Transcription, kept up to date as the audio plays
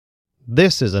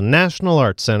This is a National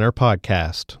Arts Center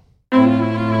podcast.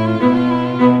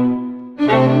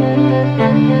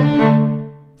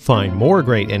 Find more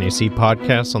great NAC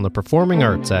podcasts on the performing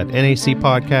arts at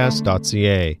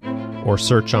nacpodcast.ca or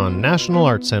search on National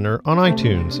Arts Center on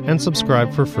iTunes and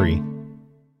subscribe for free.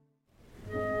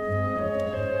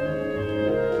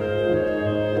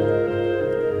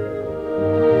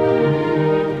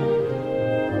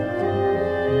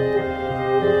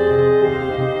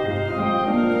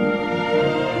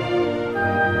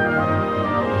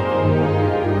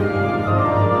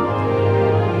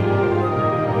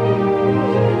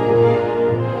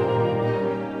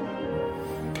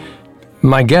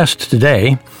 My guest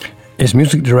today is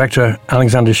music director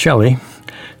Alexander Shelley,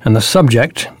 and the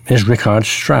subject is Richard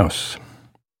Strauss.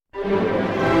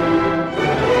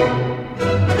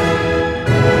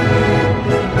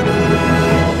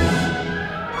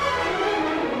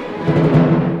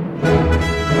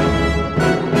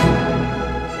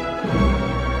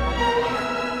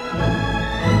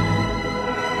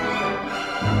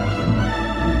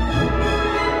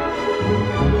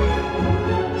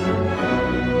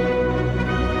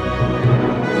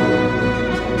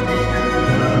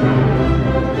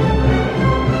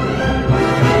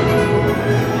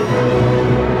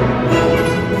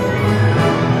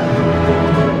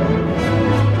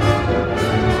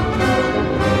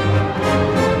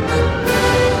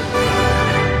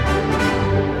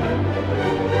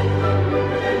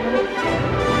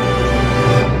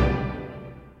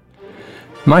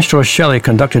 Maestro Shelley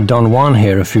conducted Don Juan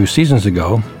here a few seasons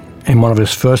ago in one of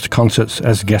his first concerts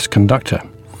as guest conductor.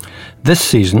 This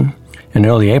season, in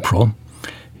early April,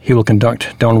 he will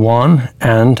conduct Don Juan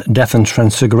and Death and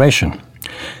Transfiguration.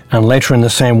 And later in the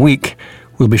same week,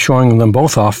 we'll be showing them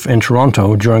both off in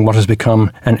Toronto during what has become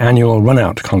an annual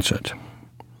run-out concert.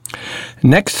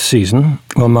 Next season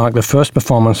will mark the first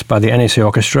performance by the NAC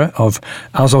Orchestra of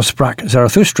Also sprach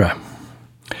Zarathustra.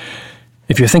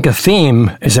 If you think a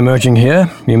theme is emerging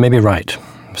here, you may be right.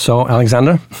 So,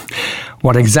 Alexander,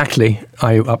 what exactly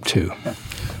are you up to?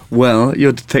 Well,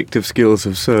 your detective skills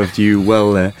have served you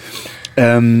well there.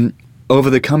 Over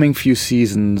the coming few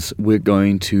seasons, we're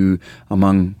going to,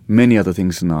 among many other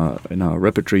things in our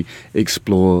repertory,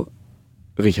 explore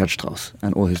Richard Strauss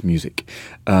and all his music.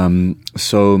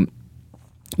 So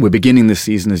we're beginning this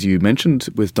season, as you mentioned,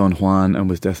 with Don Juan and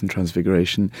with Death and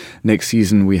Transfiguration. Next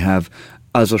season, we have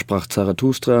Also sprach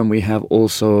Zarathustra, and we have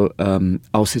also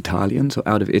Aus Italien, so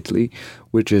Out of Italy,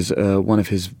 which is one of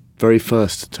his very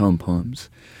first tone poems.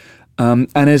 And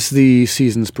as the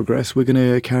seasons progress, we're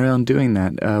going to carry on doing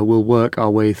that. We'll work our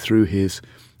way through his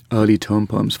early tone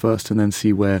poems first and then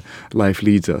see where life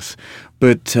leads us.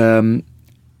 But I'm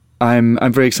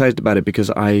very excited about it because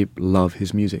I love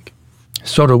his music.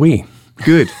 So do we.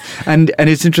 Good. And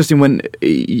it's interesting, when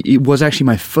it was actually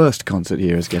my first concert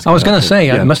here as guest conductor. I was going to say,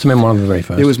 it must have been one of the very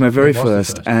first. It was my very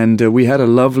first. And we had a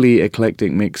lovely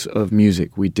eclectic mix of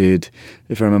music. We did,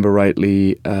 if I remember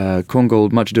rightly,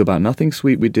 Korngold, Much Ado About Nothing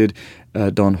Suite. We did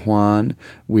Don Juan.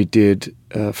 We did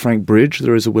Frank Bridge,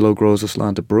 There Is a Willow Grows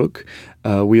Aslant a Brook.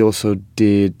 We also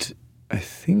did, I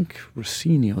think,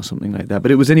 Rossini or something like that. But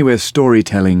it was anyway a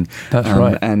storytelling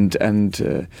right.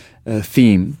 and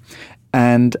theme.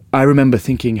 And I remember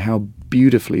thinking how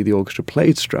beautifully the orchestra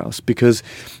played Strauss, because,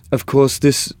 of course,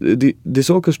 this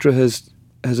orchestra has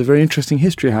a very interesting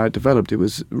history how it developed. It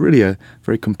was really a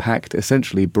very compact,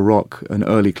 essentially Baroque and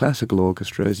early classical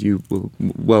orchestra, as you will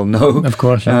well know. Of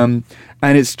course, yeah.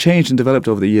 And it's changed and developed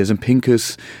over the years. And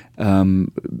Pincus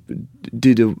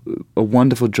did a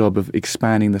wonderful job of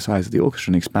expanding the size of the orchestra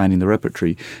and expanding the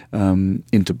repertory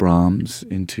into Brahms,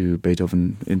 into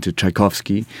Beethoven, into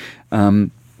Tchaikovsky.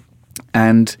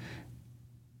 And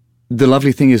the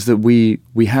lovely thing is that we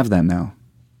have that now.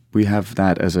 We have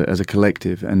that as a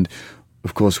collective, and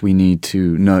of course we need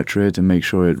to nurture it and make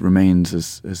sure it remains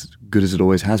as good as it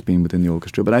always has been within the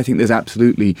orchestra. But I think there's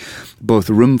absolutely both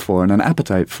room for and an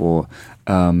appetite for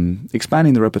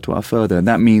expanding the repertoire further. And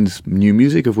that means new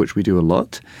music, of which we do a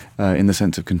lot in the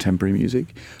sense of contemporary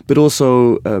music, but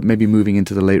also maybe moving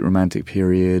into the late Romantic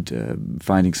period,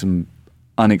 finding some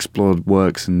unexplored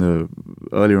works in the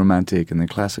early Romantic and the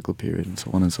classical period, and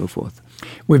so on and so forth.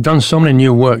 We've done so many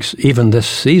new works even this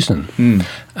season.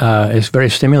 It's very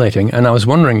stimulating. And I was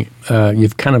wondering,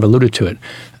 you've kind of alluded to it,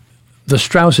 the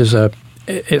Strauss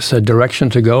it's a direction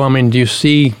to go. I mean, do you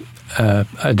see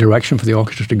a direction for the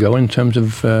orchestra to go in terms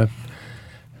of, I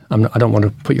don't want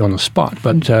to put you on the spot,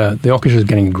 but the orchestra is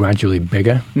getting gradually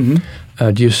bigger.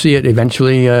 Mm-hmm. Do you see it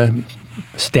eventually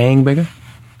staying bigger?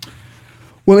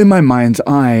 Well, in my mind's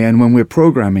eye, and when we're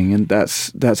programming, and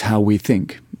that's how we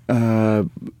think. The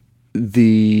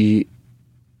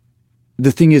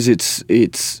the thing is,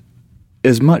 it's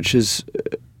as much as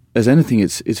anything,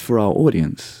 it's for our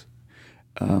audience.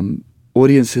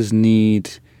 Audiences need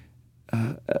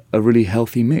a really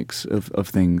healthy mix of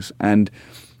things, and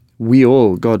we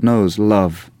all, God knows,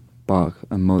 love Bach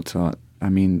and Mozart. I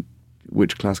mean,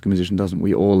 which classical musician doesn't?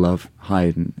 We all love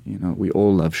Haydn. We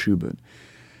all love Schubert.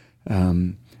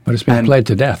 But it's been played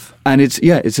to death. And it's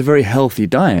a very healthy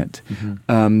diet.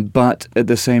 Mm-hmm. But at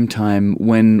the same time,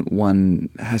 when one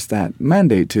has that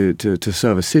mandate to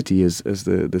serve a city as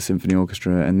the symphony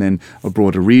orchestra, and then a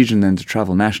broader region, then to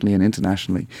travel nationally and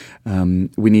internationally,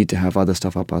 we need to have other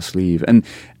stuff up our sleeve. And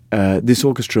this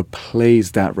orchestra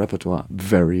plays that repertoire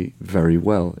very, very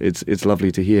well. It's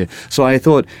lovely to hear. So I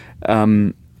thought,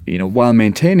 while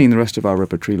maintaining the rest of our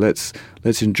repertory, let's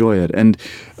enjoy it. And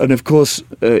of course,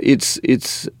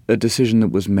 it's a decision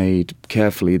that was made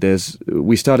carefully.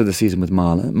 We started the season with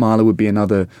Mahler. Mahler would be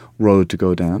another road to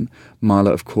go down.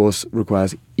 Mahler, of course,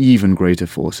 requires even greater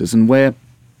forces. And where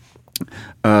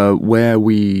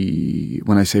we,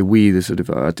 when I say we, the sort of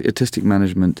artistic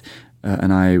management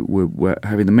and I were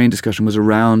having the main discussion was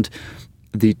around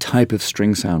the type of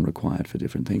string sound required for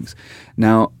different things.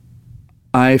 Now,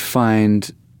 I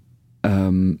find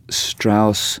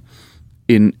Strauss,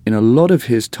 in a lot of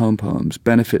his tone poems,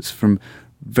 benefits from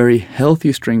very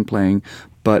healthy string playing,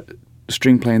 but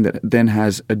string playing that then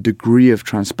has a degree of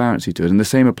transparency to it. And the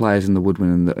same applies in the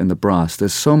woodwind and the brass.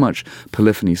 There's so much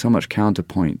polyphony, so much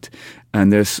counterpoint,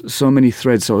 and there's so many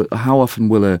threads. So how often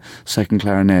will a second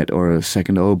clarinet or a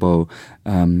second oboe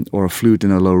or a flute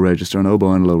in a low register, an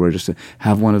oboe in a low register,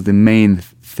 have one of the main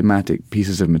thematic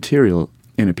pieces of material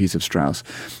in a piece of Strauss?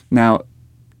 Now,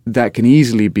 that can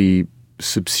easily be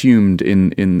subsumed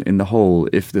in the whole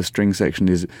if the string section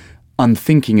is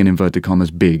unthinking, in inverted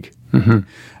commas, big.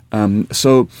 Mm-hmm.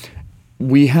 So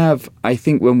we have, I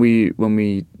think, when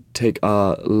we take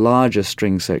our larger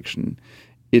string section,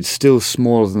 it's still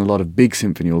smaller than a lot of big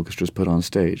symphony orchestras put on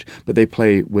stage, but they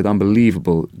play with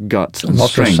unbelievable guts and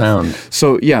strength. Lots of sound.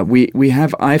 So yeah, we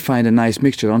have, I find, a nice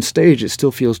mixture. On stage, it still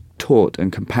feels taut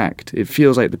and compact. It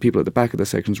feels like the people at the back of the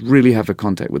sections really have a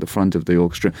contact with the front of the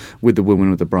orchestra, with the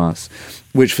woodwind, with the brass,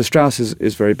 which for Strauss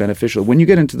is very beneficial. When you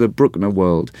get into the Bruckner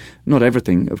world, not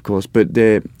everything, of course, but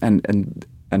there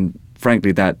and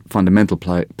frankly, that fundamental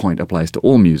point applies to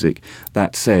all music.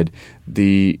 That said,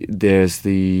 there's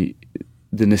the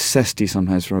necessity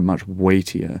sometimes for a much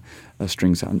weightier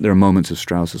string sound. There are moments of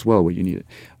Strauss as well where you need it,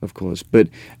 of course. But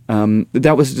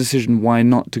that was a decision why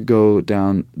not to go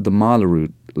down the Mahler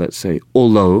route, let's say,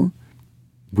 although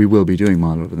we will be doing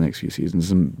Mahler over the next few seasons.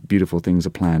 Some beautiful things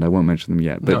are planned. I won't mention them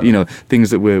yet, but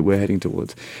things that we're heading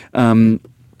towards.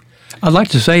 I'd like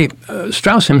to say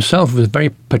Strauss himself was very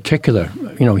particular.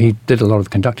 He did a lot of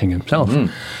conducting himself. Mm.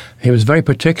 He was very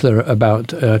particular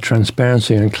about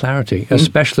transparency and clarity,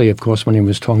 especially, of course, when he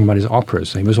was talking about his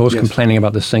operas. He was always complaining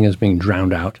about the singers being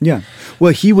drowned out. Yeah.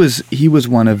 Well, he was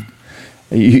one of,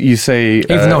 you say...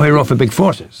 Even though he wrote for big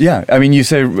forces. Yeah. I mean, you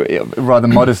say rather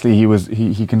modestly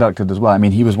he conducted as well. I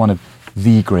mean, he was one of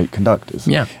the great conductors.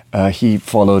 Yeah. He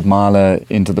followed Mahler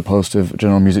into the post of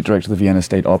general music director of the Vienna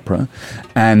State Opera.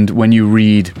 And when you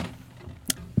read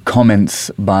comments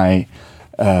by...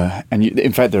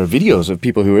 in fact, there are videos of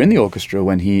people who were in the orchestra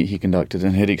when he conducted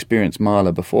and had experienced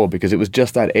Mahler before, because it was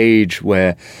just that age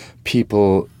where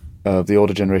people of the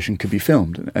older generation could be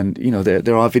filmed. And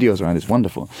there are videos around. It's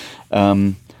wonderful.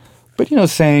 But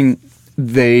saying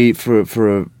they,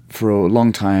 for a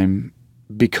long time,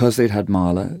 because they'd had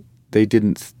Mahler, they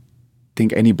didn't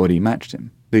think anybody matched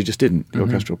him. They just didn't, the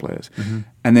orchestral players. Mm-hmm.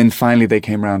 And then finally they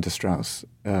came around to Strauss,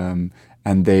 and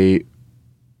they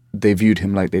viewed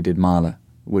him like they did Mahler,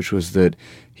 which was that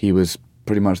he was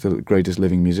pretty much the greatest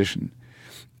living musician.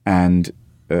 And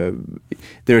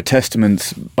there are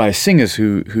testaments by singers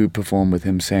who perform with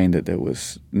him saying that there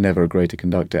was never a greater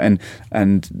conductor.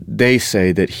 And they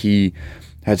say that he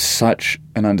had such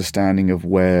an understanding of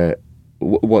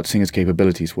what singers'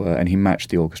 capabilities were, and he matched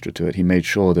the orchestra to it. He made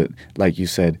sure that, like you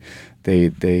said,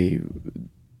 they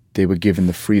were given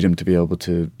the freedom to be able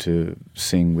to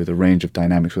sing with a range of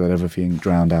dynamics without ever feeling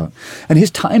drowned out. And his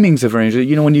timings are very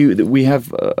interesting. We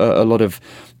have a lot of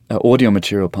audio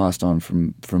material passed on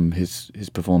from his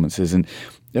performances, and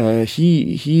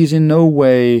he's in no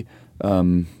way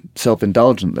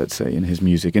self-indulgent, let's say, in his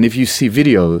music. And if you see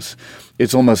videos,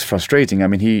 it's almost frustrating. I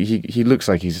mean, he looks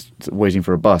like he's waiting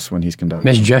for a bus when he's conducting.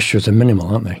 His gestures are minimal,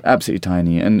 aren't they? Absolutely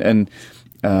tiny, and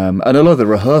a lot of the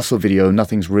rehearsal video,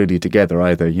 nothing's really together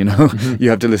either. You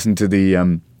have to listen to the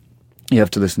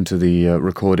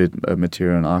recorded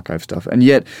material and archive stuff, and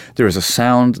yet there is a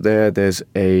sound there. There's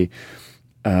a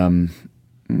how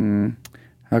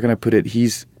can I put it?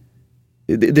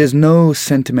 there's no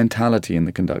sentimentality in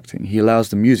the conducting. He allows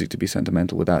the music to be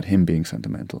sentimental without him being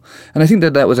sentimental. And I think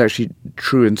that was actually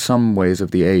true in some ways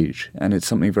of the age, and it's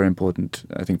something very important,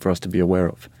 I think, for us to be aware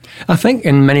of. I think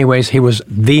in many ways he was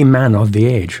the man of the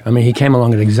age. I mean, he came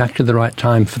along at exactly the right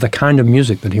time for the kind of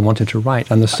music that he wanted to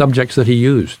write and the subjects that he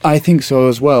used. I think so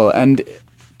as well. And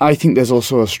I think there's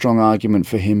also a strong argument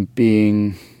for him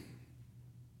being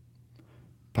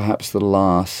perhaps the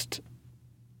last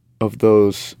of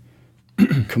those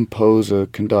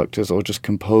conductors or just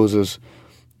composers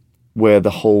where the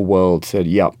whole world said,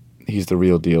 yep, he's the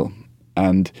real deal,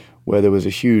 and where there was a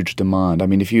huge demand. I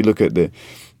mean, if you look at the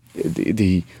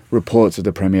reports of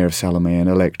the premiere of Salome and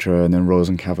Electra and then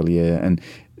Rosenkavalier and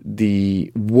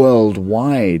the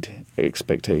worldwide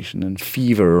expectation and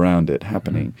fever around it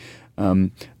happening,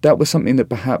 that was something that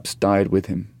perhaps died with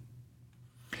him.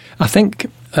 I think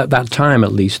at that time,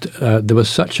 at least,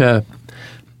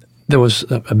 there was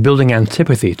a building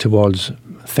antipathy towards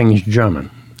things German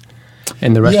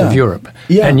in the rest of Europe.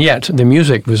 Yeah. And yet the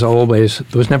music was always,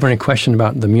 there was never any question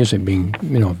about the music being,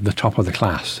 the top of the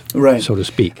class, right, so to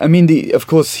speak. I mean, of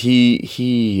course,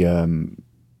 earlier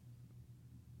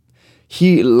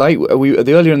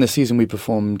in the season we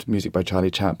performed music by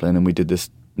Charlie Chaplin, and we did this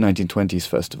 1920s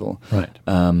festival. Right.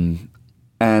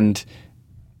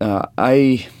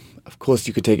 Of course,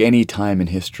 you could take any time in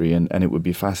history and it would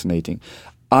be fascinating.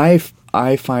 I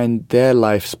find their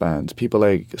lifespans, people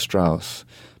like Strauss,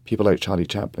 people like Charlie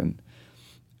Chaplin,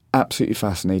 absolutely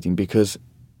fascinating, because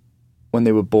when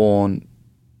they were born,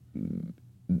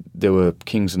 there were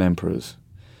kings and emperors,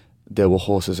 there were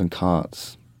horses and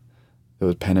carts, there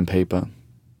was pen and paper,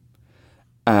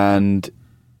 and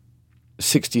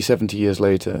 60, 70 years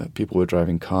later, people were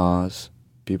driving cars,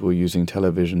 people were using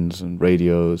televisions and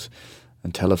radios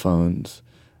and telephones,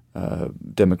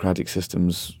 democratic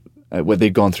systems, where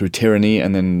they'd gone through tyranny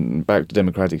and then back to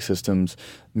democratic systems.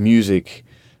 Music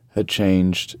had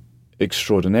changed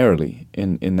extraordinarily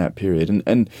in that period.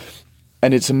 And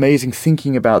it's amazing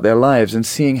thinking about their lives and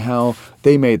seeing how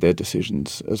they made their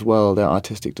decisions as well, their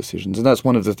artistic decisions. And that's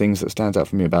one of the things that stands out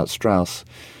for me about Strauss.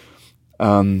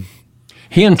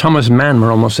 He and Thomas Mann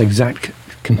were almost exact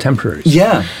contemporaries.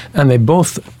 Yeah. And they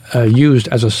both used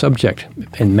as a subject,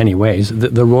 in many ways,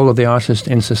 the role of the artist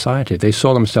in society. They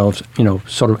saw themselves,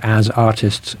 sort of as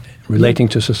artists relating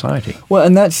to society. Well,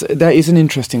 and that is an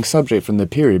interesting subject from the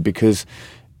period, because,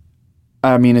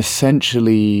 I mean,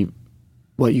 essentially,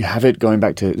 you have it going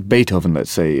back to Beethoven,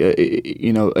 let's say,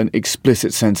 an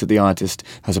explicit sense that the artist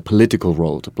has a political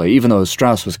role to play, even though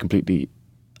Strauss was completely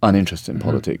uninterested in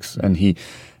politics, and he...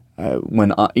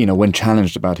 when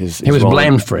challenged about his he was role,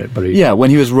 blamed for it, but when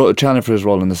he was challenged for his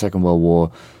role in the Second World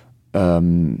War,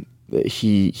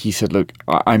 he said, "Look,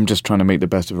 I'm just trying to make the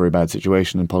best of a very bad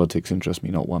situation, and politics interests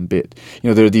me not one bit."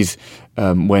 There are these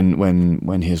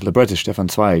when his librettist Stefan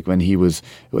Zweig, when he was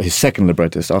his second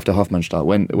librettist after Hofmannsthal,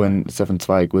 when Stefan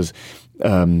Zweig was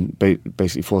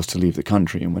basically forced to leave the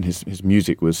country, and when his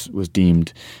music was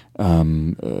deemed,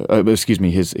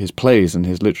 his plays and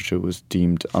his literature was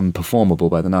deemed unperformable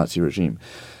by the Nazi regime.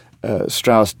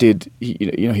 Strauss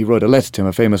he wrote a letter to him,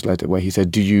 a famous letter, where he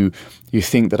said, "Do you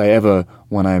think that I ever,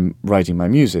 when I'm writing my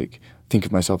music, think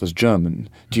of myself as German?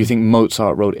 Do you think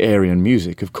Mozart wrote Aryan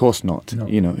music? Of course not." No.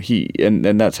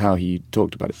 And that's how he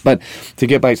talked about it. But to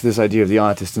get back to this idea of the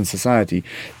artist in society,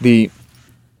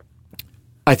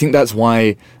 I think that's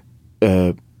why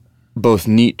both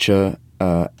Nietzsche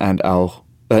and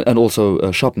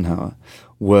also Schopenhauer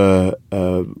were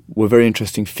very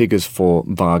interesting figures for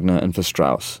Wagner and for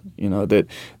Strauss. That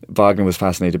Wagner was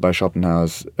fascinated by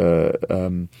Schopenhauer's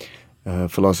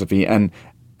philosophy,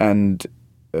 and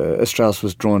Strauss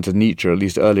was drawn to Nietzsche, at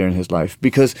least earlier in his life,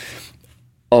 because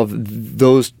of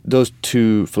those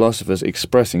two philosophers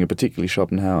expressing, and particularly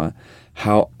Schopenhauer,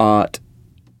 how art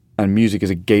and music is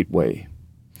a gateway,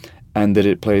 and that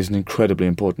it plays an incredibly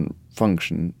important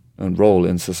function and role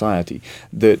in society.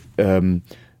 That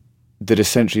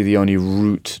essentially the only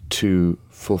route to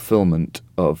fulfillment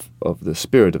of the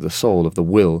spirit, of the soul, of the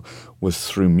will, was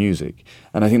through music.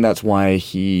 And I think that's why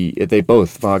they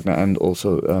both, Wagner and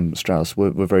also Strauss,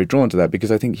 were very drawn to that,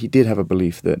 because I think he did have a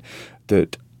belief that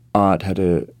art had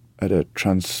a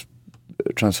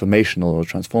transformational or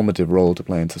transformative role to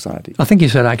play in society. I think he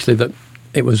said actually that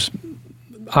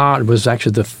art was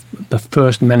actually the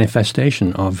first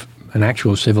manifestation of an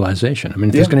actual civilization. I mean,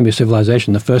 if there's going to be a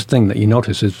civilization, the first thing that you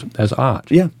notice is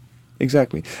art. Yeah,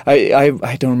 exactly.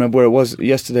 I don't remember where it was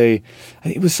yesterday.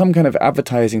 It was some kind of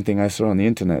advertising thing I saw on the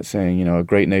internet saying, a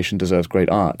great nation deserves great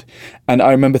art. And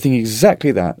I remember thinking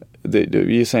exactly that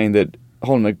you're saying that,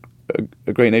 hold on,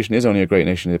 a great nation is only a great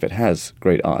nation if it has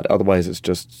great art. Otherwise, it's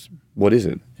just what is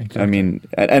it? Exactly. I mean,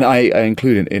 and I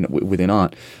include within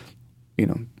art,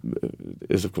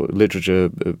 is of course literature,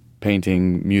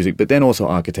 painting, music, but then also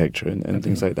architecture and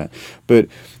things like that. But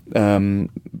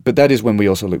that is when we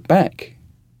also look back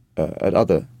at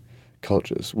other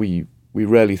cultures. We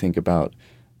rarely think about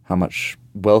how much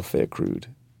wealth they accrued.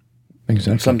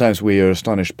 Exactly. Sometimes we are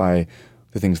astonished by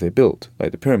the things they built,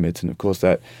 like the pyramids, and of course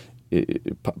that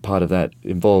part of that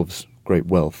involves great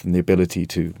wealth and the ability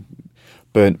to.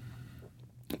 But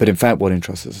in fact, what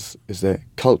interests us is their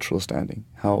cultural standing,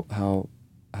 how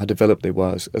developed they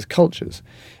were as cultures,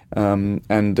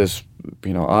 and as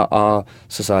our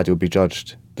society will be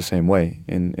judged the same way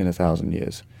in 1,000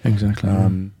 years. Exactly.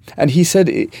 And he said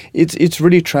it's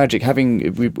really tragic.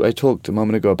 I talked a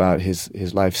moment ago about his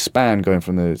lifespan going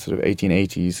from the sort of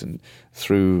 1880s and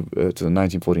through to the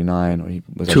 1949, or he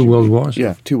was Two World Wars.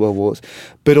 Yeah, 2 World Wars,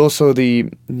 but also the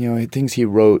things he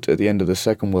wrote at the end of the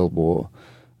Second World War.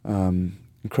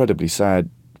 Incredibly sad.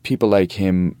 People like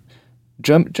him.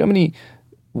 Germany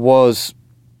was,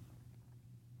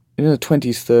 in the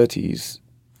 20s, 30s,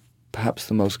 perhaps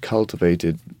the most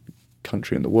cultivated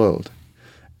country in the world.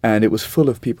 And it was full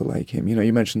of people like him.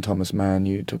 You mentioned Thomas Mann,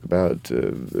 you talk about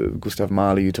Gustav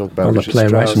Mahler, you talk about all the Richard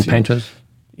playwrights Strauss, and painters.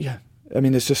 Yeah. I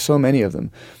mean, there's just so many of them.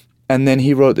 And then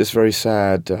he wrote this very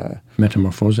sad...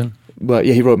 Metamorphosen. Well,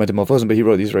 yeah, he wrote Metamorphosen, but he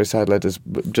wrote these very sad letters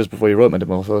just before he wrote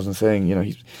Metamorphosen, saying,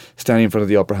 he's standing in front of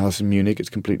the opera house in Munich, it's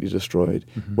completely destroyed,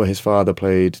 where his father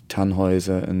played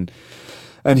Tannhäuser,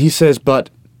 and he says, but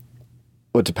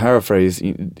to paraphrase,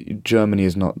 Germany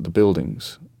is not the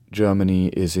buildings. Germany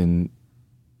is in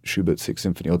Schubert's Sixth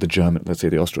Symphony, or the German, let's say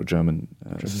the Austro-German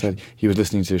society. He was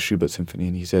listening to Schubert's symphony,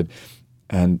 and he said,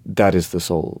 and that is the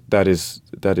soul. That is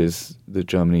the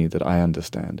Germany that I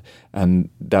understand, and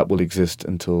that will exist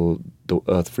until the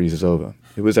earth freezes over.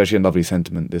 It was actually a lovely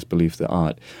sentiment, this belief that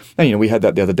art. And we had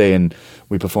that the other day, and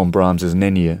we performed Brahms's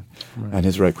Nenia and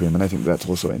his Requiem, and I think that's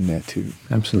also in there too.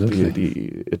 Absolutely,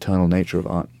 the eternal nature of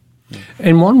art.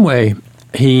 In one way,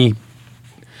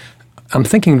 I'm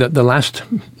thinking that the last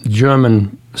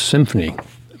German symphony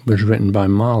was written by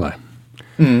Mahler.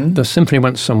 The symphony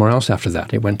went somewhere else after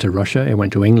that. It went to Russia, it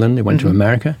went to England, it went to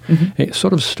America. It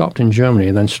sort of stopped in Germany,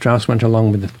 and then Strauss went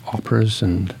along with the operas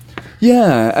and...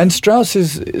 Yeah, and Strauss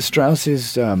is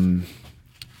I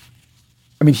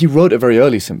mean, he wrote a very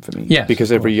early symphony. Yes,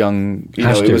 because every young...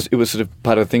 it was sort of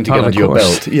part of the thing to Part get of under the your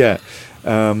course. belt. Yeah.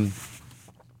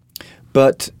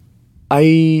 But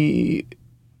I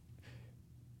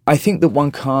think that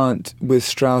one can't, with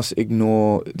Strauss,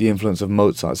 ignore the influence of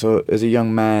Mozart. So as a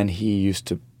young man, he used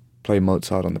to play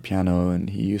Mozart on the piano, and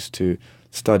he used to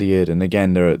study it. And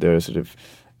again, there are sort of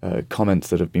comments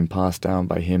that have been passed down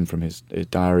by him from his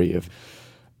diary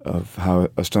of how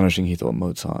astonishing he thought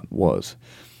Mozart was.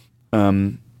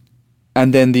 And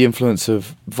then the influence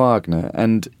of Wagner.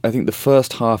 And I think the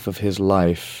first half of his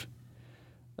life...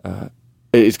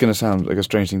 it's going to sound like a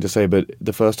strange thing to say, but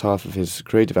the first half of his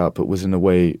creative output was in a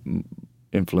way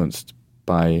influenced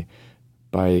by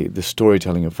the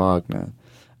storytelling of Wagner,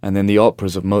 and then the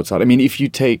operas of Mozart. I mean, if you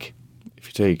take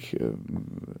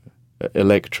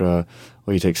Elektra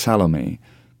or you take Salome,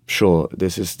 sure,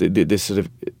 this is this sort of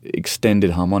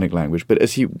extended harmonic language. But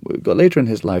as he got later in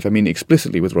his life, I mean,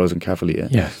 explicitly with Rosenkavalier,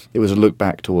 it was a look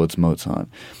back towards Mozart.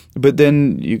 But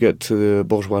then you get to the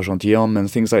Bourgeois Gentilhomme and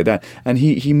things like that, and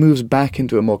he moves back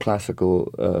into a more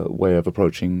classical way of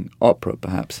approaching opera,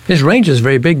 perhaps. His range is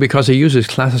very big because he uses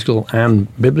classical and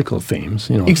biblical themes.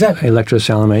 Exactly. Elektra,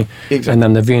 Salome, and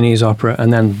then the Viennese opera,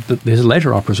 and then his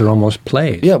later operas are almost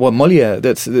plays. Yeah, well, Molière.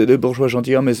 That's the Bourgeois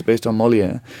Gentilhomme is based on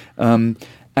Molière.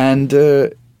 And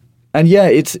yeah,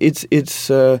 it's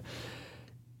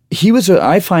he was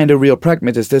I find a real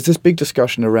pragmatist. There's this big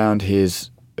discussion around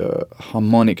his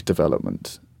harmonic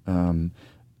development,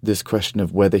 this question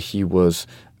of whether he was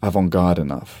avant-garde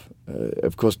enough.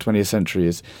 Of course, 20th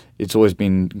century it's always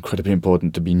been incredibly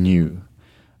important to be new.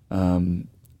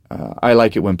 I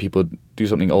like it when people do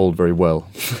something old very well,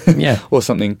 or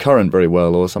something current very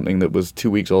well, or something that was 2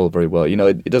 weeks old very well.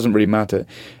 It doesn't really matter.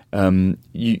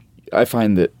 I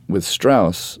find that with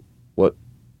Strauss, what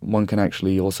one can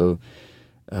actually also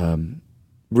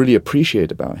really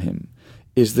appreciate about him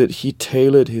is that he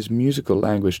tailored his musical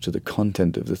language to the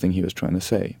content of the thing he was trying to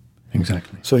say.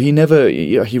 Exactly. So he never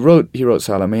he wrote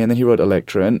Salome, and then he wrote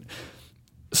Elektra, and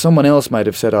someone else might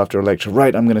have said after Elektra,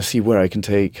 right, I'm going to see where I can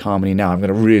take harmony now. I'm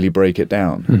going to really break it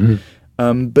down.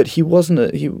 But he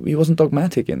wasn't he wasn't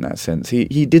dogmatic in that sense.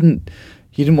 He didn't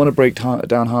want to break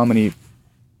down harmony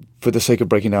for the sake of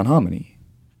breaking down harmony.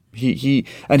 He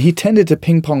tended to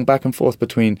ping pong back and forth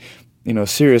between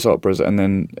serious operas and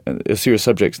then serious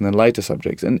subjects and then lighter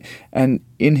subjects, and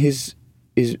in his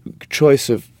choice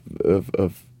of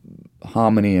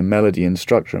harmony and melody and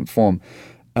structure and form,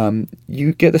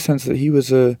 you get the sense that he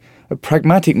was a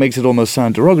pragmatic. Makes it almost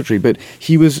sound derogatory, but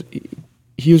he was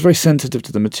very sensitive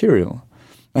to the material,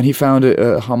 and he found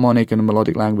a harmonic and a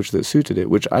melodic language that suited it,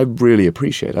 which I really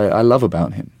appreciate. I love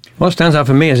about him. What stands out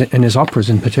for me is in his operas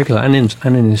in particular, and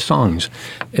in his songs,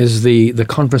 is the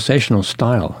conversational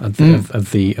style of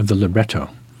the libretto.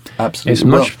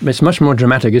 Absolutely, it's much more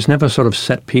dramatic. It's never sort of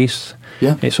set piece.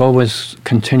 Yeah, it's always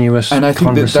continuous. And I think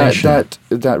conversation.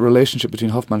 that relationship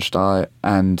between Hofmannsthal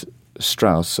and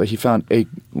Strauss, so he found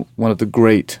one of the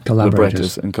great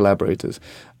librettists and collaborators.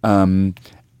 It's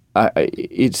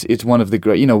one of the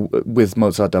great, with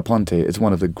Mozart da Ponte, it's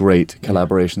one of the great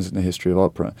collaborations in the history of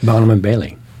opera. Barnum and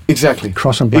Bailey. Exactly.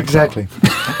 Cross and Blackwell. Exactly.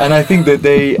 And I think that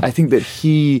they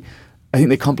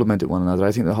complemented one another.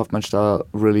 I think that Hofmannsthal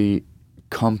really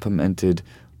complemented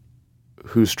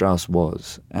who Strauss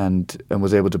was and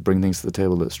was able to bring things to the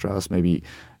table that Strauss maybe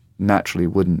naturally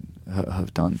wouldn't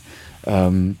have done.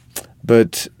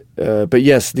 But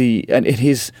yes,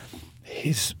 his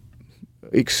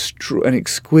an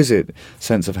exquisite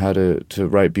sense of how to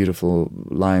write beautiful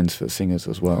lines for singers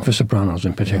as well. For sopranos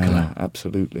in particular. Yeah,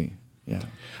 absolutely. Yeah.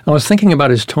 I was thinking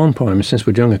about his tone poems, since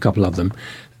we're doing a couple of them.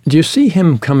 Do you see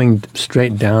him coming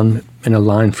straight down in a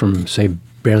line from, say,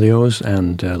 Berlioz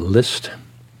and Liszt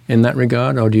in that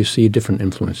regard, or do you see different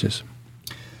influences?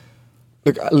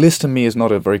 Look, Liszt and me is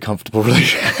not a very comfortable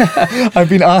relationship. I've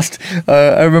been asked,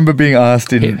 I remember being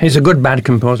asked He's a good, bad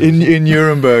composer. In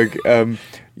Nuremberg,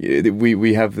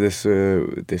 we have this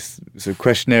sort of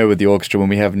questionnaire with the orchestra when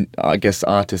we have, I guess,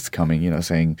 artists coming,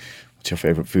 saying, what's your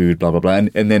favorite food, blah, blah, blah.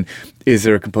 And then, is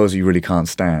there a composer you really can't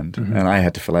stand? Mm-hmm. And I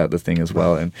had to fill out the thing as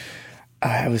well. And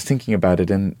I was thinking about it,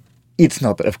 and it's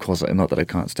not that, of course, not that I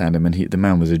can't stand him, and the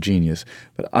man was a genius.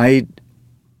 But I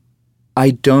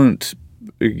don't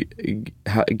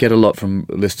get a lot from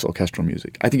Liszt's orchestral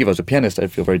music. I think if I was a pianist,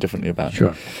 I'd feel very differently about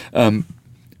him.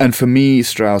 And for me,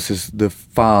 Strauss is the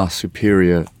far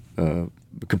superior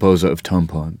composer of tone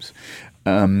poems.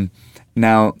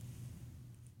 Now,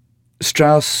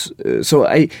 Strauss,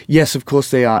 yes, of course,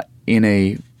 they are in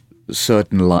a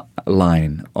certain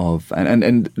line of,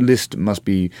 and Liszt must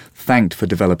be thanked for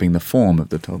developing the form of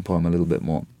the tone poem a little bit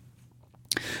more.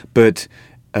 But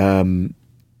for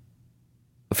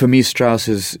me,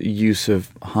 Strauss's use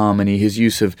of harmony, his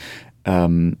use of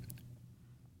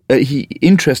he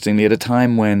interestingly, at a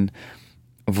time when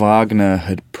Wagner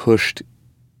had pushed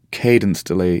cadence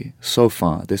delay so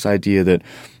far, this idea that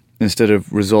instead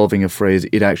of resolving a phrase,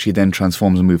 it actually then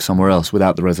transforms and moves somewhere else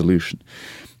without the resolution.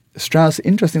 Strauss,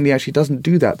 interestingly, actually doesn't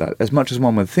do that as much as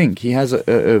one would think. He has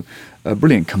a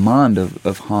brilliant command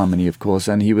of harmony, of course,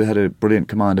 and he had a brilliant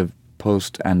command of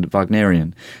post and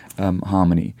Wagnerian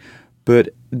harmony. But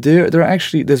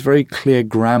there's very clear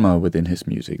grammar within his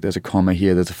music. There's a comma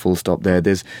here, there's a full stop there.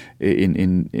 There's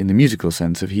in the musical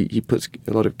sense of he puts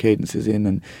a lot of cadences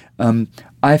in, and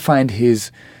I find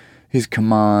his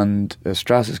command,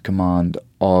 Strauss's command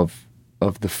of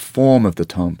the form of the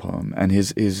tone poem and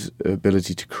his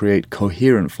ability to create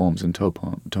coherent forms in tone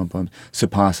poems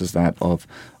surpasses that of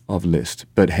Liszt.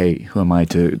 But hey, who am I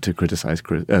to criticize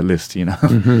Liszt?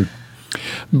 Mm-hmm.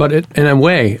 But in a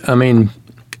way, I mean,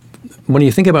 when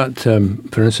you think about,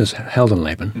 for instance,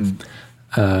 Heldenleben,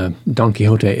 Don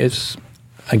Quixote, it's,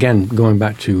 again, going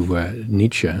back to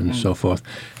Nietzsche and so forth,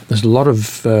 there's a lot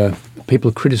of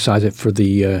people criticize it for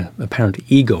the apparent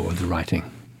ego of the writing.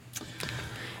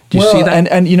 Do you see that?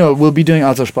 And we'll be doing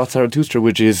Also sprach Zarathustra,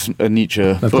 which is a Nietzsche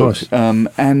book. Of course.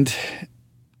 And,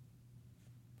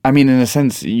 I mean, in a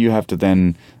sense, you have to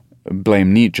then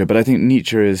blame Nietzsche, but I think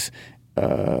Nietzsche is...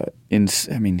 he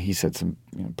said some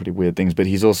pretty weird things, but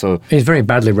he's very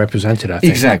badly represented, I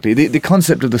think. Exactly. The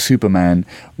concept of the Superman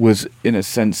was, in a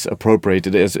sense,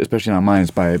 appropriated, especially in our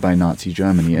minds, by Nazi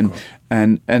Germany,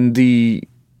 and the,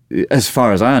 as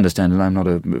far as I understand it, I'm not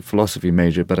a philosophy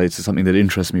major, but it's something that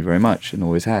interests me very much and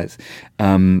always has.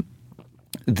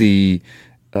 The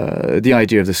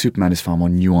idea of the Superman is far more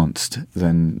nuanced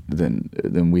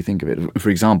than we think of it. For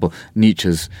example,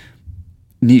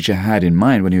 Nietzsche had in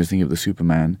mind, when he was thinking of the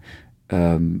Superman,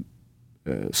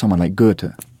 someone like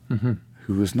Goethe,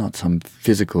 who was not some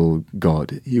physical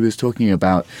god. He was talking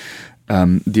about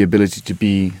the ability to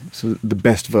be the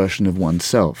best version of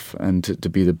oneself and to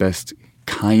be the best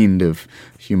kind of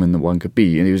human that one could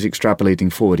be. And he was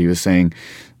extrapolating forward. He was saying,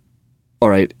 all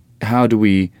right, how do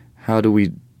we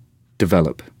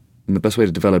develop? And the best way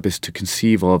to develop is to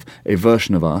conceive of a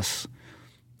version of us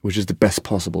which is the best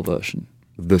possible version,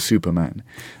 the Superman.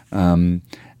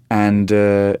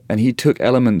 and he took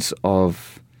elements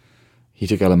of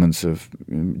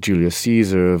Julius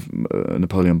Caesar, of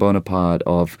Napoleon Bonaparte,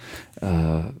 of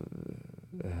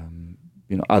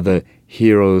other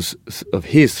heroes of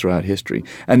his throughout history.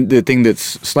 And the thing that's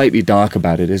slightly dark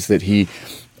about it is that he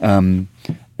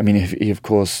of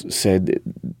course said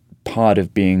part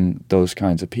of being those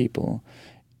kinds of people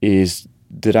is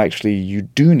that actually you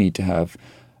do need to have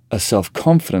a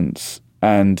self-confidence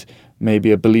and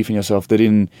maybe a belief in yourself that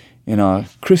in our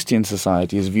Christian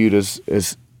society is viewed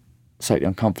as slightly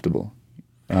uncomfortable.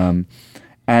 And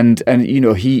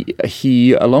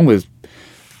he along with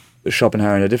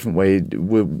Schopenhauer in a different way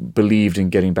believed in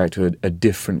getting back to a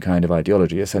different kind of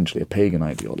ideology, essentially a pagan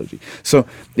ideology. So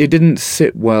it didn't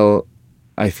sit well,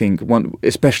 I think,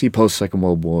 especially post Second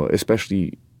World War,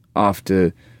 especially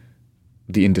after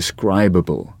the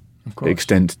indescribable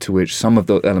extent to which some of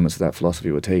the elements of that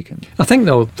philosophy were taken. I think,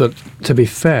 though, that to be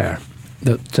fair,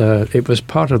 that it was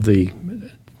part of the,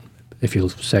 if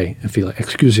you'll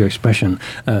excuse your expression,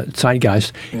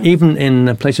 zeitgeist, even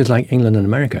in places like England and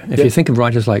America. If you think of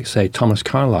writers like, say, Thomas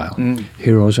Carlyle,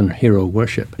 heroes and hero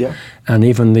worship, and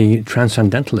even the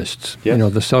transcendentalists,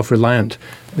 the self-reliant,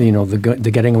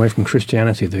 the getting away from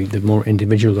Christianity, the more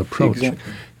individual approach,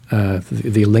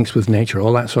 the links with nature,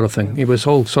 all that sort of thing. It was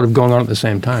all sort of going on at the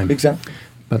same time. Exactly.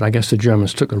 But I guess the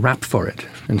Germans took a rap for it,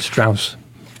 and Strauss.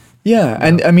 Yeah,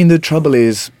 and I mean the trouble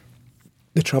is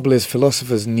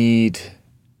philosophers need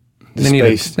the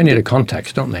space. They need a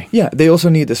context, don't they? Yeah, they also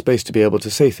need the space to be able to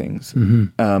say things,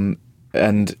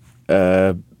 and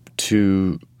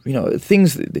to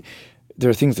things. There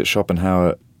are things that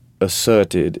Schopenhauer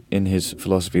asserted in his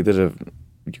philosophy that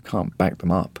you can't back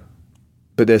them up,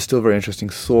 but they're still very interesting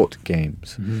thought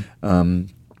games.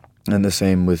 And the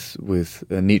same with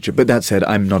Nietzsche. But that said,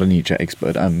 I'm not a Nietzsche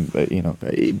expert.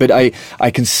 But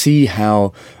I can see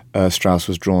how Strauss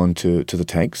was drawn to the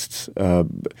texts.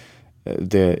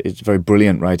 It's very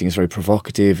brilliant writing. It's very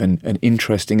provocative and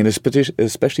interesting, and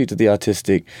especially to the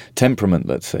artistic temperament,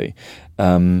 let's say.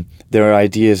 There are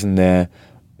ideas in there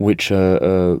which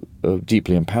are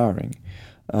deeply empowering.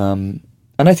 And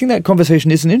I think that conversation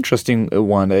is an interesting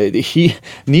one.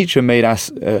 Nietzsche made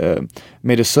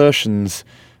assertions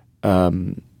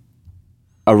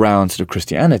around sort of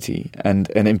Christianity, and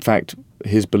in fact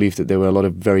his belief that there were a lot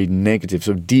of very negative,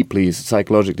 sort of deeply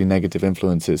psychologically negative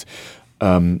influences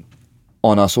on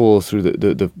us all through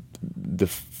the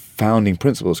founding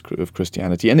principles of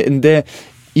Christianity, and there,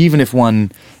 even if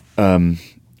one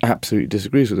absolutely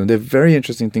disagrees with them, they're very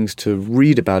interesting things to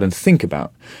read about and think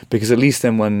about, because at least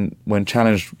then when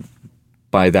challenged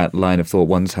by that line of thought,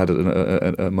 one's had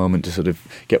a moment to sort of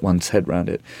get one's head around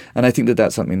it. And I think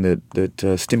that's something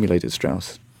that stimulated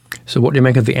Strauss. So what do you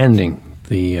make of the ending,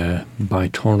 the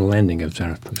bitonal ending of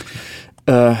Zarathustra?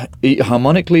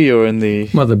 Harmonically, or in the...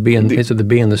 Well, is it the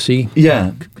B and the C?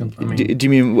 Yeah. Do you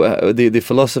mean the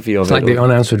philosophy of it? It's like the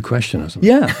unanswered question or something.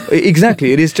 Yeah,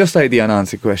 exactly. It is just like the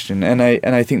unanswered question. And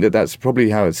I think that's probably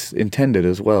how it's intended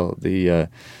as well.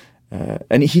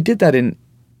 And he did that in...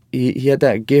 He had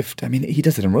that gift. I mean, he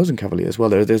does it in Rosenkavalier as well.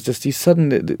 There's just these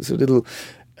sudden sort of little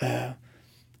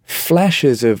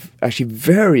flashes of actually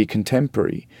very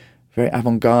contemporary, very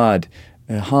avant-garde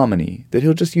harmony that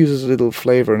he'll just use as a little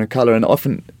flavor and a color, and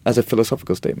often as a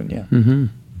philosophical statement. Yeah. Mm-hmm.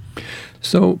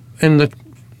 So,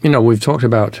 we've talked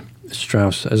about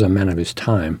Strauss as a man of his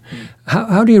time.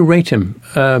 How do you rate him?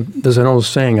 There's an old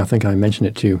saying. I think I mentioned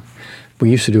it to you.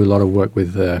 We used to do a lot of work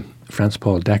with Franz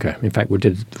Paul Decker. In fact, we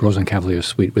did Rosenkavalier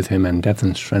Suite with him and Death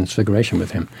and Transfiguration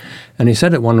with him. And he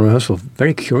said at one rehearsal,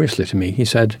 very curiously to me, he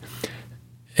said,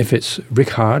 if it's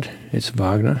Richard, it's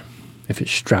Wagner. If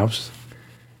it's Strauss,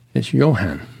 it's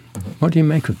Johann. What do you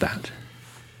make of that?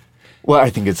 Well, I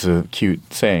think it's a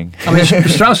cute saying. I mean,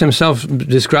 Strauss himself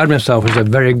described himself as a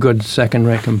very good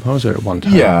second-rate composer at one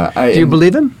time. Yeah. Do you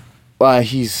believe him? Well,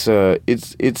 he's... I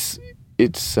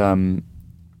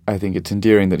think it's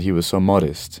endearing that he was so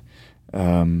modest.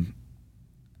 And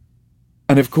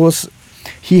of course,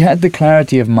 he had the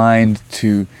clarity of mind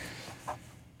to...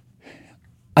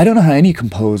 I don't know how any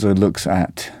composer looks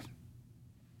at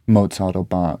Mozart or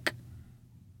Bach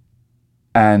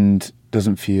and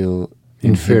doesn't feel...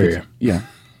 inferior. Yeah.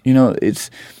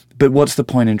 But what's the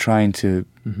point in trying to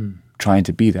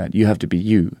be that? You have to be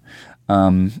you.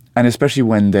 And especially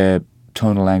when their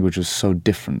tonal language is so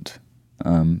different.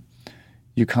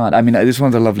 You can't... I mean, this is one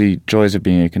of the lovely joys of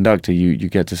being a conductor. You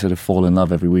get to sort of fall in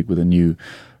love every week with a new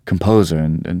composer,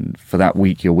 and for that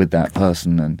week you're with that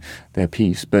person and their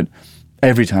piece. But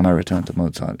every time I return to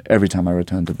Mozart, every time I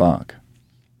return to Bach,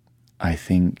 I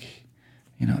think,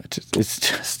 it's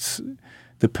just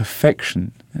the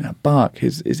perfection. Bach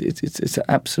it's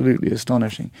absolutely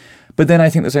astonishing. But then I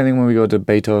think the same thing when we go to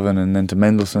Beethoven and then to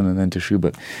Mendelssohn and then to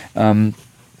Schubert.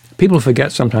 People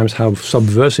forget sometimes how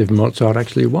subversive Mozart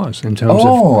actually was in terms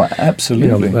of...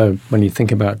 absolutely. When you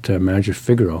think about Marriage of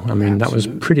Figaro, I mean, that was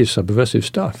pretty subversive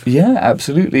stuff. Yeah,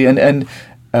 absolutely. And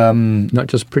not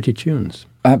just pretty tunes.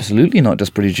 Absolutely not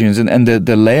just pretty tunes. And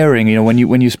the layering,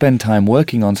 when you spend time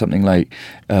working on something like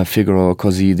Figaro or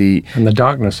Così, and the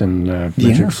darkness in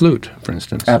Magic Flute, for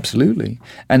instance. Absolutely.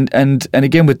 And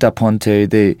again with Da Ponte,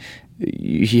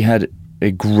 he had a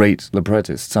great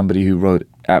librettist, somebody who wrote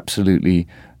absolutely...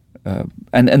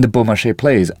 and the Beaumarchais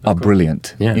plays are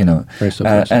brilliant, very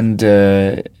subversive.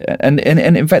 And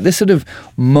in fact, this sort of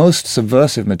most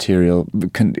subversive material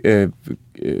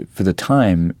for the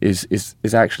time is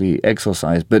actually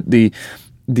exorcised. But the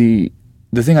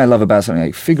thing I love about something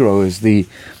like Figaro is the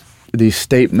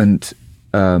statement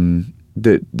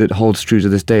that holds true to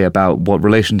this day about what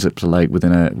relationships are like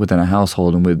within a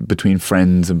household and between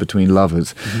friends and between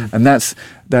lovers, and that's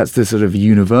the sort of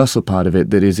universal part of it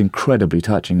that is incredibly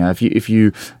touching. Now, if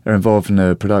you are involved in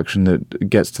a production that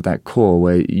gets to that core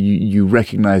where you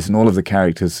recognize in all of the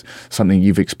characters something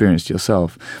you've experienced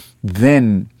yourself,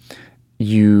 then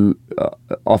you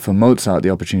offer Mozart the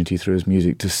opportunity through his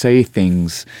music to say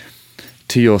things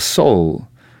to your soul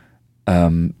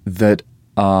that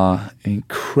are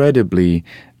incredibly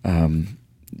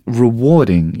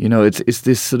rewarding. It's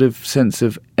this sort of sense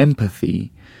of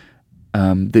empathy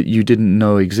that you didn't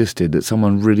know existed, that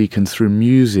someone really can, through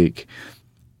music,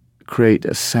 create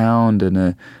a sound and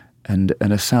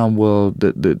a sound world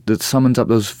that summons up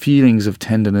those feelings of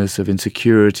tenderness, of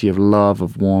insecurity, of love,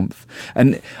 of warmth.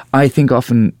 And I think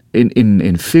often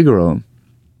in Figaro,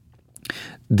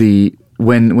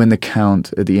 when the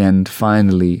Count at the end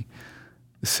finally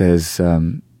says,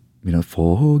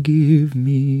 forgive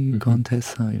me,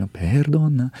 Contessa,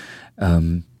 perdona.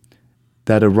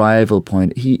 That arrival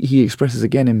point, he expresses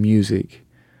again in music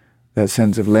that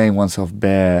sense of laying oneself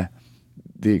bare,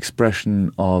 the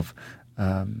expression of,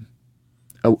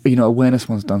 awareness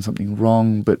one's done something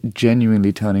wrong, but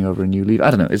genuinely turning over a new leaf.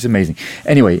 I don't know, it's amazing.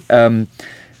 Anyway, to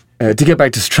get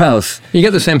back to Strauss. You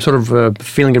get the same sort of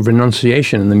feeling of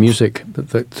renunciation in the music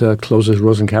that closes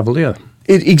Rosenkavalier.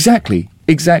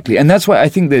 Exactly. And that's why I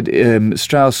think that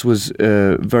Strauss was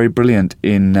very brilliant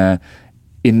in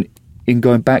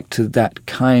going back to that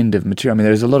kind of material. I mean,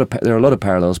 there are a lot of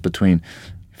parallels between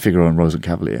Figaro and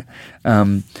Rosenkavalier.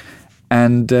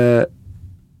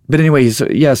 But anyway,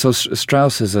 so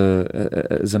Strauss as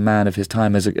a man of his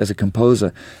time, as a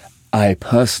composer, I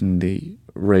personally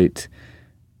rate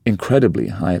incredibly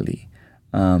highly.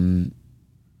 And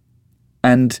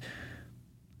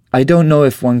I don't know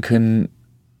if one can,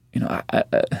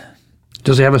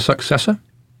 does he have a successor?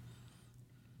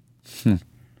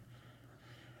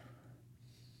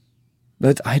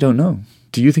 But I don't know.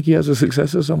 Do you think he has a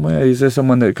successor somewhere? Is there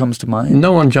someone that comes to mind?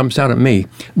 No one jumps out at me.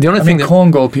 The only thing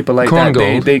Korngold, people like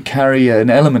that, they carry an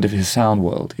element of his sound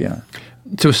world, yeah.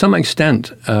 To some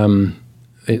extent,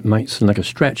 it might sound like a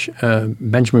stretch,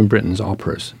 Benjamin Britten's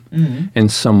operas, in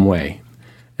some way,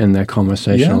 in their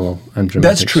conversational and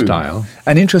dramatic style.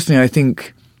 And interestingly, I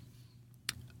think,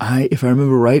 if I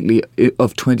remember rightly,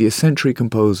 of 20th century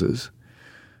composers,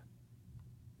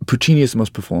 Puccini is the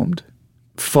most performed,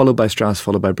 followed by Strauss,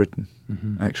 followed by Britten,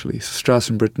 actually. So Strauss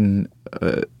and Britten,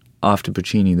 after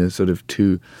Puccini, the sort of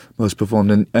two most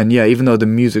performed. And even though the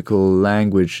musical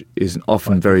language is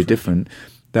often very different,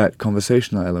 that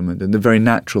conversational element and the very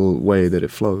natural way that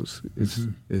it flows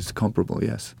is comparable,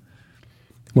 yes.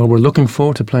 Well, we're looking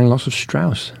forward to playing lots of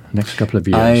Strauss next couple of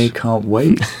years. I can't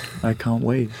wait. I can't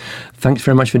wait. Thanks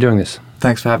very much for doing this.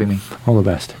 Thanks for having me. All the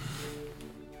best.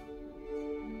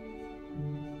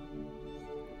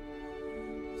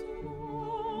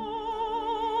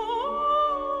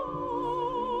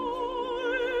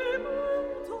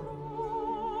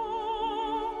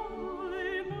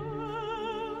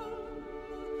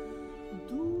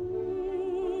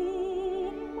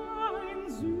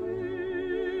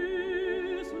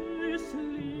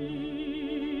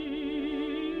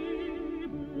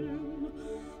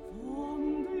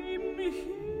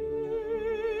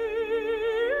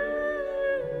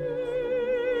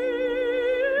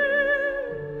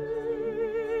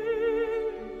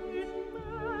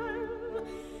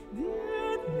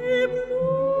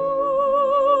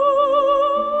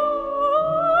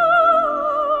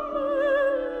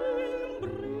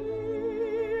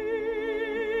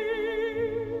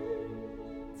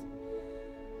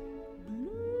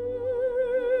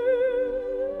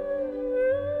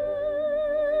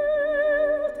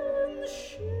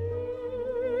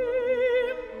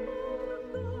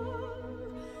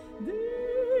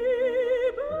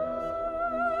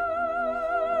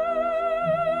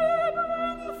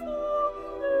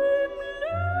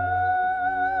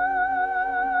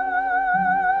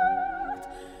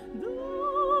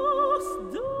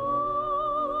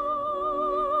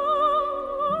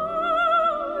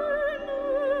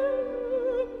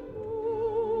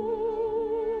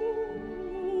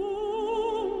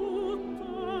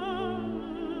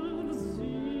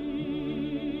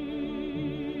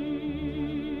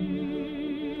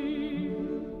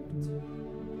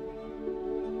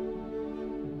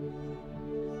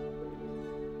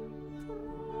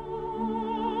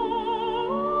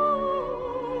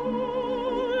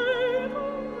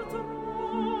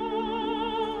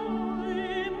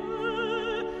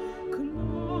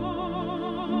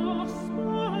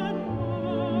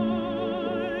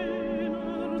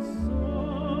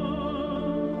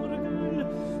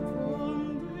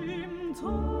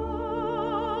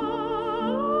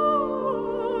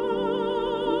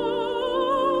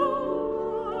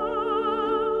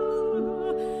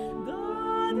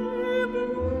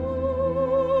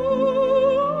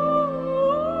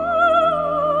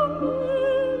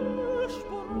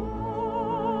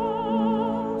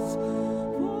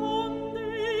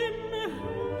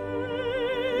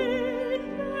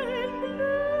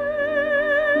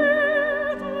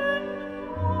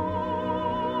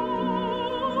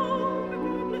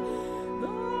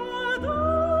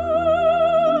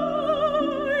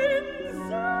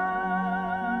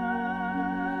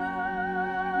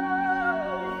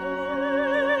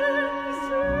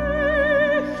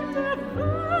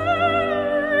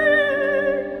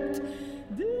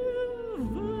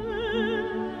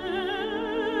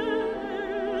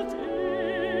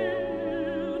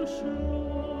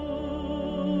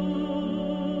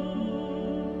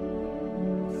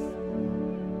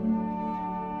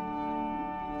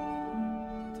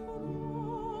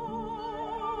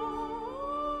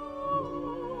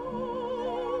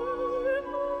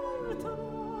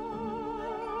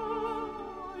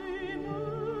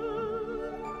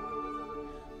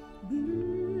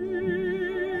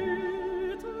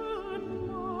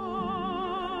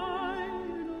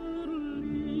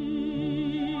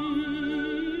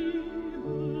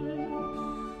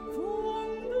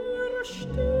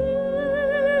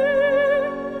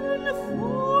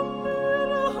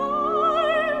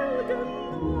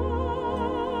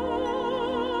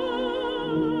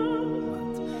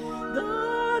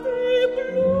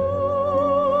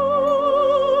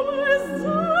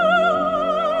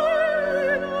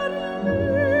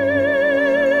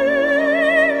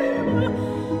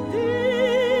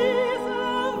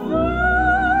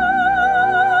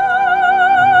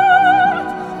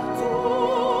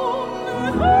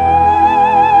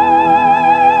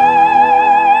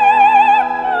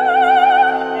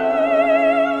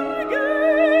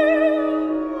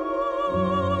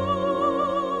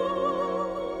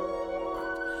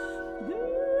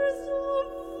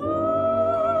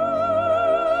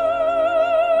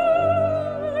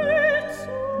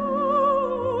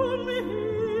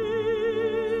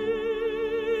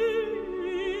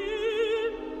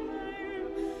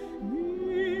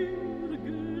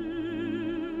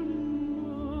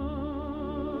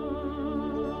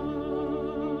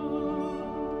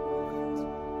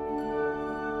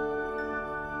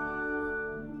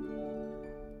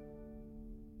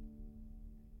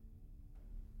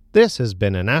 This has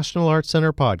been a National Arts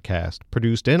Centre podcast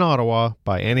produced in Ottawa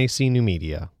by NAC New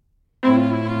Media.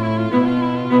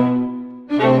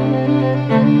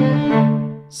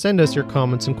 Send us your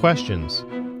comments and questions.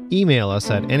 Email us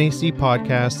at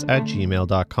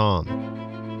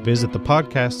nacpodcasts@gmail.com. Visit the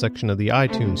podcast section of the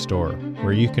iTunes Store,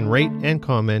 where you can rate and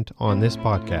comment on this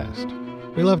podcast.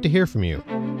 We love to hear from you.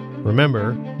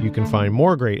 Remember, you can find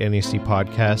more great NAC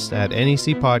podcasts at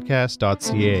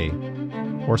nacpodcast.ca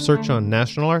or search on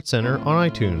National Arts Centre on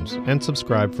iTunes and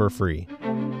subscribe for free.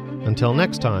 Until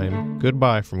next time,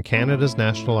 goodbye from Canada's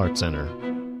National Arts Centre.